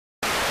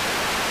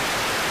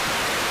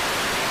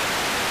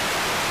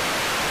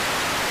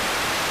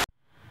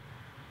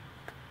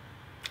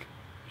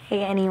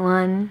Hey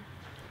anyone,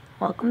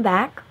 welcome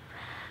back.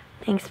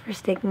 Thanks for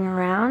sticking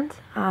around.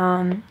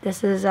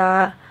 This is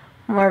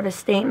more of a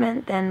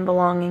statement than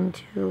belonging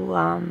to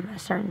a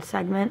certain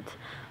segment,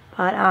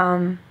 but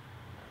I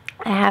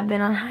have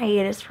been on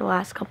hiatus for the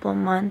last couple of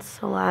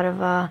months. A lot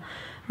of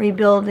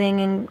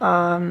rebuilding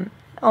and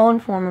own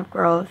form of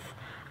growth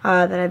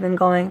that I've been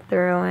going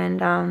through,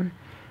 and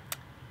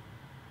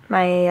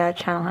my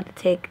channel had to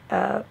take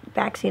a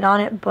backseat on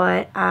it,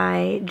 but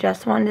I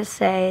just wanted to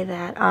say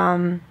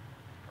that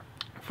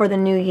for the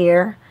new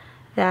year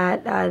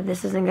that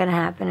this isn't going to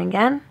happen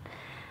again.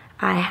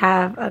 I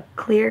have a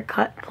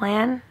clear-cut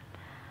plan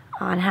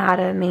on how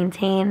to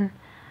maintain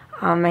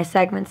my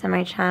segments and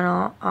my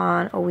channel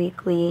on a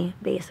weekly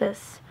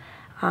basis.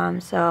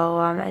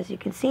 As you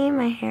can see,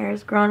 my hair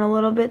has grown a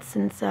little bit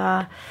since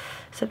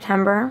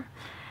September,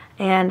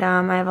 and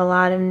I have a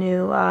lot of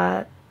new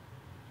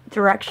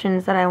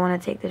directions that I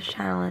want to take this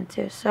channel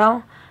into.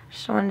 So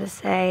just wanted to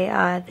say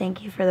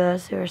thank you for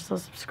those who are still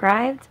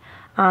subscribed.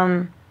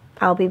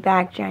 I'll be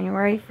back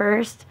January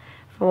 1st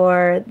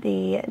for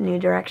the new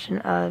direction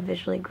of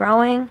visually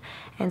growing,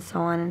 and so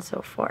on and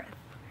so forth.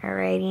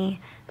 Alrighty,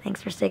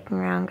 thanks for sticking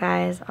around,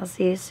 guys. I'll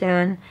see you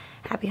soon.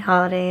 Happy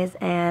holidays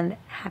and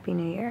Happy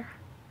New Year.